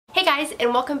Hey guys,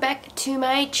 and welcome back to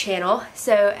my channel.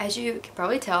 So as you can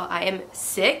probably tell, I am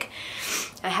sick.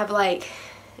 I have like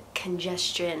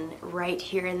congestion right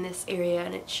here in this area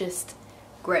and it's just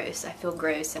gross. I feel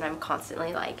gross and I'm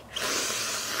constantly like...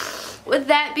 With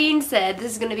that being said,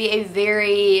 this is going to be a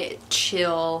very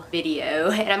chill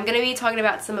video and I'm going to be talking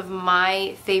about some of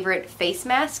my favorite face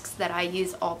masks that I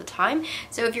use all the time.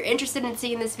 So if you're interested in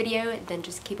seeing this video, then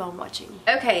just keep on watching.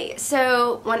 Okay,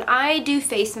 so when I do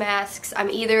face masks, I'm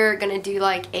either going to do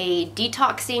like a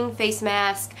detoxing face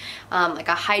mask, like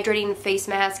a hydrating face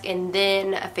mask, and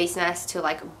then a face mask to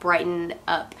like brighten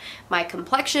up my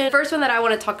complexion. The first one that I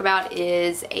want to talk about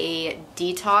is a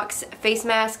detox face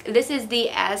mask. This is the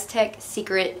Aztec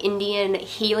Secret Indian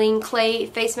Healing Clay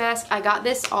face mask. I got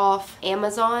this off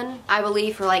Amazon, I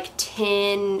believe, for like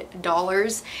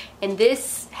 $10, and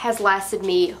this has lasted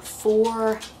me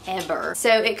forever. So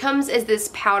it comes as this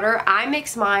powder. I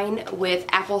mix mine with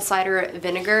apple cider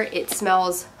vinegar. It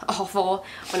smells awful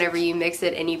whenever you mix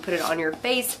it and you put it on your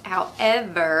face.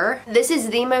 However, this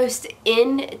is the most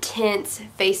intense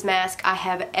face mask I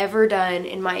have ever done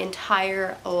in my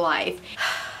entire life.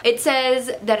 It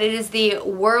says that it is the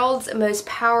world's most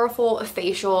powerful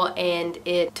facial, and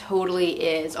it totally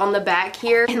is. On the back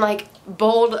here, in like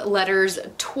bold letters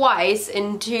twice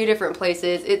in two different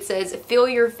places, it says, "Feel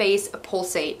your face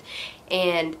pulsate."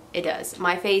 And it does.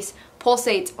 My face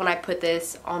pulsates when I put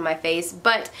this on my face,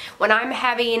 but when I'm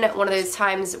having one of those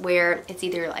times where it's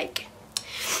either like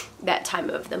that time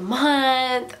of the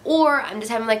month or I'm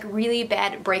just having like really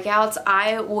bad breakouts,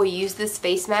 I will use this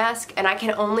face mask, and I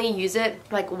can only use it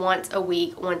like once a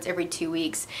week, once every 2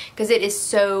 weeks, because it is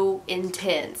so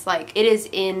intense. Like, it is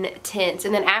intense.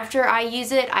 And then after I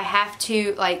use it, I have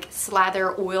to like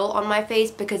slather oil on my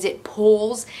face because it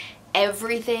pulls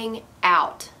everything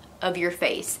out of your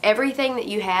face. Everything that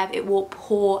you have, it will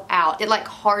pull out. It like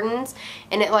hardens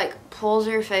and it like pulls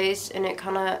your face, and it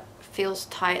kind of feels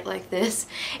tight like this,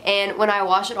 and when I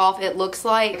wash it off, it looks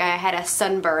like I had a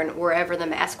sunburn wherever the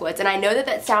mask was. And I know that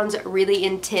that sounds really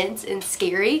intense and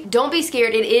scary. Don't be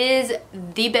scared. It is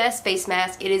the best face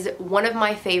mask. It is one of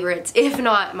my favorites, if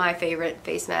not my favorite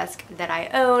face mask that I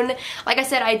own. Like I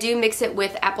said, I do mix it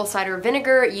with apple cider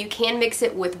vinegar. You can mix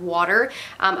it with water.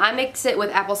 I mix it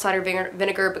with apple cider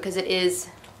vinegar because it is...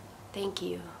 Thank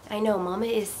you. I know, Mama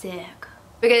is sick.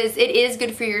 Because it is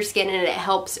good for your skin and it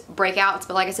helps breakouts,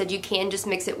 but like I said, you can just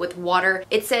mix it with water.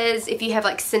 It says if you have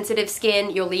like sensitive skin,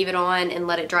 you'll leave it on and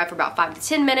let it dry for about 5 to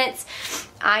 10 minutes.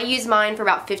 I use mine for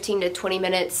about 15 to 20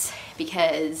 minutes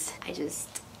because I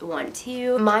just want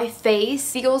to. My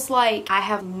face feels like I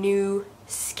have new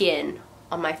skin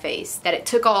on my face, that it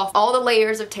took off all the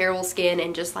layers of terrible skin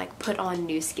and just like put on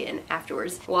new skin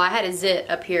afterwards. Well, I had a zit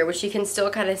up here, which you can still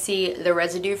kind of see the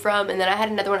residue from, and then I had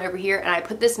another one over here, and I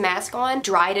put this mask on,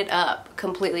 dried it up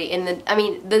completely, and then, I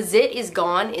mean, the zit is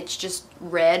gone. It's just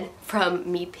red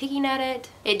from me picking at it.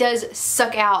 It does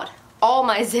suck out all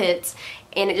my zits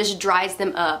and it just dries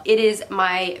them up. It is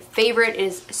my favorite. It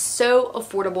is so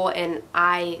affordable and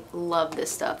I love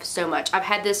this stuff so much. I've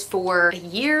had this for a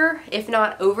year, if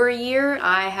not over a year.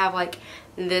 I have like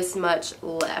this much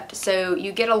left. So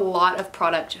you get a lot of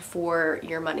product for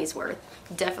your money's worth.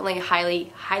 Definitely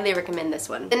highly recommend this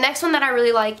one. The next one that I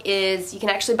really like is, you can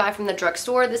actually buy from the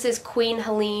drugstore. This is Queen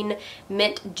Helen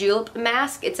Mint Julep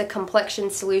Mask. It's a complexion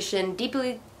solution,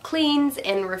 deeply cleans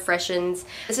and refreshes.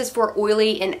 This is for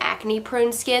oily and acne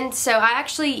prone skin. So I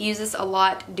actually use this a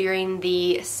lot during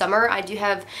the summer. I do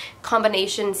have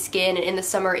combination skin, and in the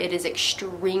summer it is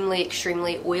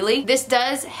extremely oily. This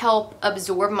does help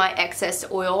absorb my excess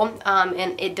oil,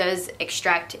 and it does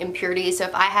extract impurities. So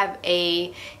if I have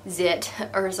a zit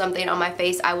or something on my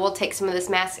face, I will take some of this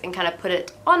mask and kind of put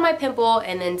it on my pimple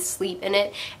and then sleep in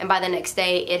it, and by the next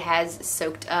day it has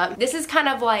soaked up. This is kind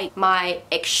of like my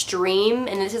extreme,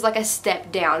 and this is like a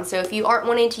step down. So if you aren't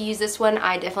wanting to use this one,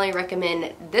 I definitely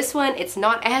recommend this one. It's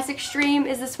not as extreme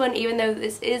as this one, even though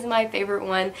this is my favorite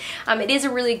one. It is a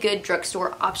really good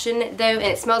drugstore option though, and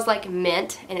it smells like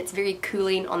mint and it's very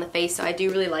cooling on the face, so I do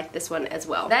really like this one as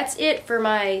well. That's it for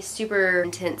my super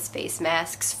intense face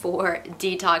masks for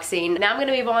detoxing. Now I'm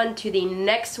gonna move on to the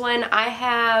next one. I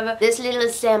have this little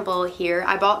sample here.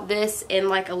 I bought this in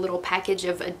like a little package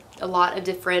of a lot of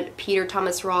different Peter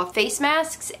Thomas Roth face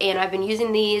masks, and I've been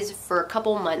using these these for a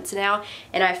couple months now,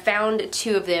 and I found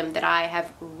two of them that I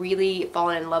have really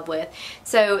fallen in love with.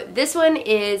 So this one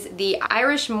is the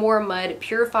Irish Moor Mud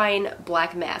Purifying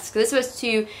Black Mask. This was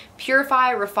to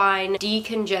purify, refine,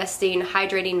 decongesting,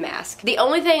 hydrating mask. The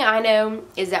only thing I know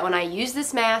is that when I use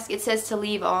this mask, it says to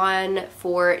leave on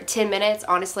for 10 minutes.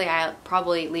 Honestly, I'll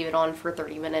probably leave it on for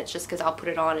 30 minutes just because I'll put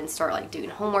it on and start like doing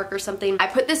homework or something. I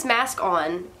put this mask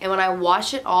on, and when I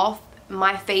wash it off,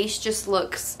 my face just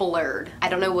looks blurred. I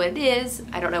don't know what it is.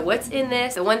 I don't know what's in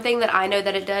this. The one thing that I know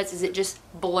that it does is it just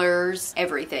blurs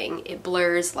everything. It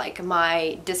blurs like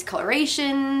my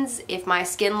discolorations. If my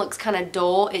skin looks kind of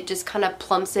dull, it just kind of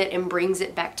plumps it and brings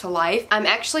it back to life. I'm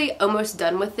actually almost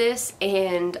done with this,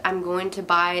 and I'm going to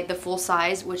buy the full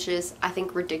size, which is I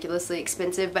think ridiculously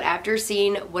expensive, but after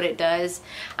seeing what it does,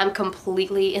 I'm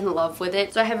completely in love with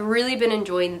it. So I have really been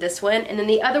enjoying this one. And then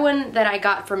the other one that I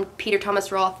got from Peter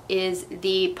Thomas Roth is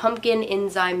the Pumpkin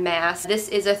Enzyme Mask. This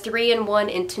is a 3-in-1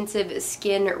 intensive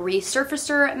skin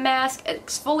resurfacer mask. It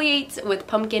exfoliates with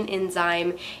pumpkin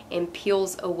enzyme and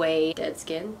peels away dead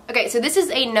skin. Okay, so this is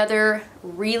another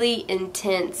really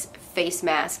intense face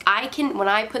mask. When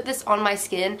I put this on my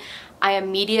skin, I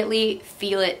immediately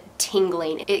feel it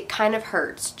tingling. It kind of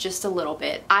hurts just a little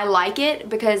bit. I like it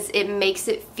because it makes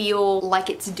it feel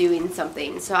like it's doing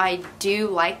something. So I do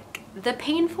like the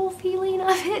painful feeling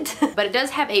of it. But it does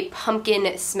have a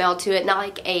pumpkin smell to it, not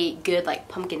like a good like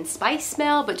pumpkin spice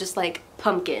smell, but just like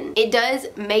pumpkin. It does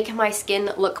make my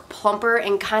skin look plumper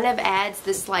and kind of adds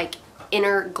this like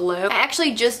inner glow. I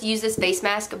actually just used this face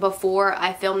mask before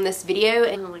I filmed this video,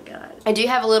 and oh my god. I do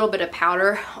have a little bit of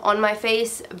powder on my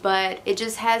face, but it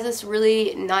just has this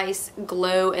really nice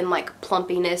glow and like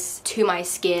plumpiness to my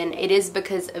skin. It is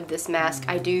because of this mask.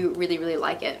 I do really, really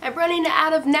like it. I'm running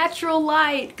out of natural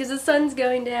light because the sun's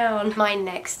going down. My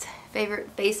next favorite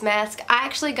face mask. I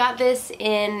actually got this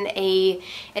in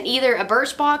either a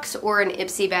Birchbox or an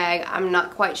Ipsy bag. I'm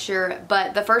not quite sure,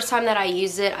 but the first time that I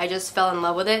used it, I just fell in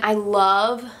love with it. I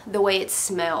love the way it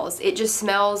smells. It just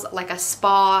smells like a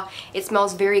spa. It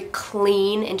smells very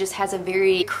clean and just has a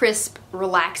very crisp,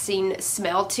 relaxing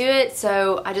smell to it.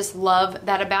 So I just love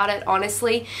that about it,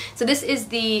 honestly. So this is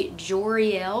the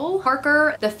Joriel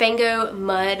Parker, the Fango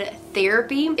Mud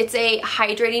Therapy. It's a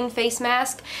hydrating face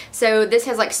mask. So this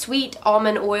has like sweet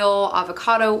almond oil,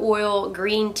 avocado oil,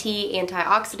 green tea,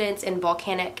 antioxidants, and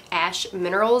volcanic ash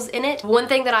minerals in it. One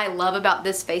thing that I love about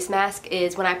this face mask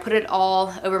is when I put it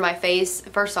all over my face,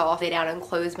 first off, I lay down and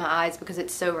close my eyes because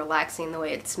it's so relaxing the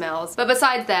way it smells. But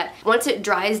besides that, once it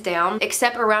dries down,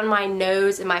 except around my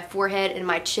nose and my forehead and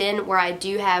my chin where I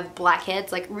do have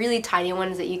blackheads, like really tiny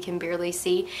ones that you can barely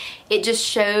see, it just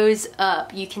shows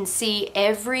up. You can see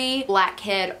every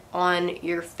blackhead on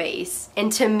your face.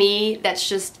 And to me, that's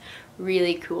just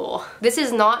really cool. This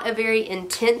is not a very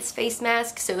intense face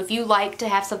mask, so if you like to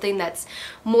have something that's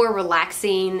more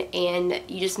relaxing and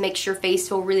you just makes your face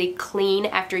feel really clean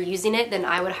after using it, then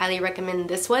I would highly recommend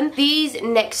this one. These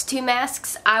next two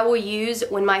masks I will use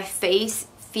when my face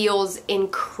feels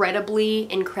incredibly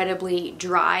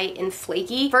dry and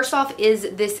flaky. First off is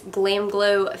this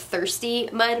Glamglow Thirsty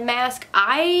Mud Mask.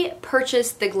 I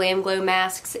purchased the Glamglow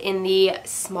masks in the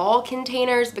small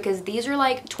containers because these are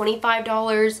like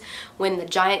 $25 when the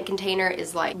giant container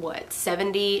is like, what,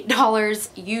 $70?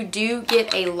 You do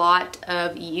get a lot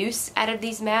of use out of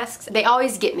these masks. They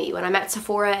always get me when I'm at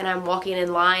Sephora and I'm walking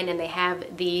in line and they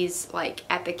have these like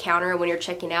at the counter when you're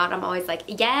checking out. I'm always like,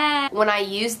 yeah. When I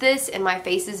use this and my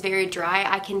face is very dry,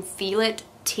 I can feel it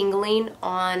tingling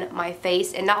on my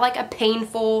face, and not like a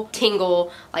painful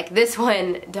tingle like this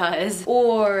one does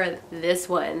or this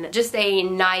one. Just a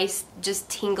nice, just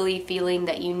tingly feeling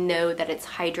that you know that it's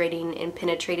hydrating and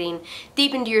penetrating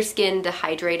deep into your skin to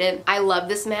hydrate it. I love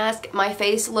this mask. My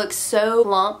face looks so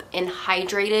plump and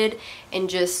hydrated, and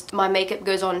just my makeup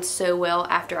goes on so well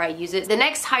after I use it. The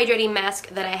next hydrating mask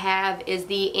that I have is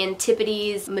the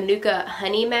Antipodes Manuka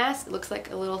Honey Mask. It looks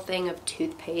like a little thing of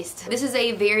toothpaste. This is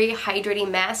a very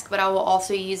hydrating mask, but I will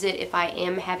also use it if I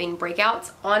am having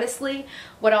breakouts. Honestly,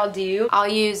 what I'll do, I'll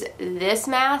use this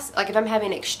mask, like if I'm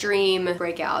having extreme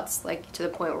breakouts, like to the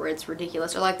point where it's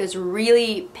ridiculous, or like those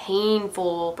really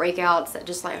painful breakouts that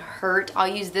just like hurt, I'll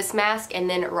use this mask, and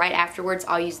then right afterwards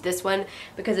I'll use this one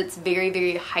because it's very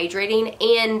hydrating,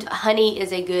 and honey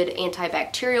is a good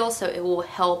antibacterial, so it will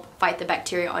help fight the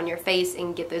bacteria on your face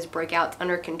and get those breakouts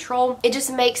under control. It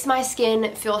just makes my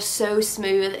skin feel so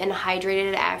smooth and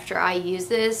hydrated after I use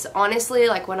this. Honestly,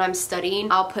 like when I'm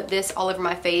studying, I'll put this all over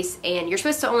my face, and you're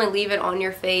supposed to only leave it on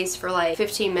your face for like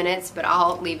 15 minutes, but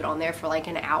I'll leave it on there for like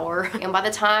an hour. And by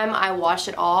the time I wash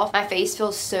it off, my face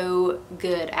feels so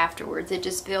good afterwards. It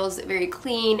just feels very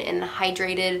clean and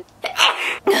hydrated.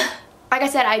 Like I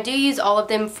said, I do use all of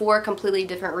them for completely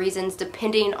different reasons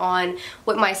depending on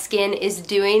what my skin is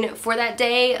doing for that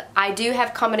day. I do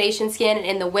have combination skin, and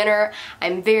in the winter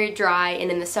I'm very dry, and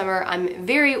in the summer I'm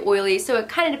very oily, so it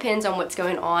kind of depends on what's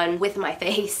going on with my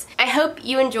face. I hope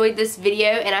you enjoyed this video,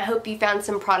 and I hope you found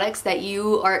some products that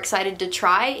you are excited to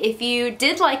try. If you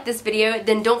did like this video,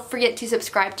 then don't forget to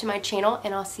subscribe to my channel,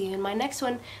 and I'll see you in my next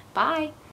one. Bye!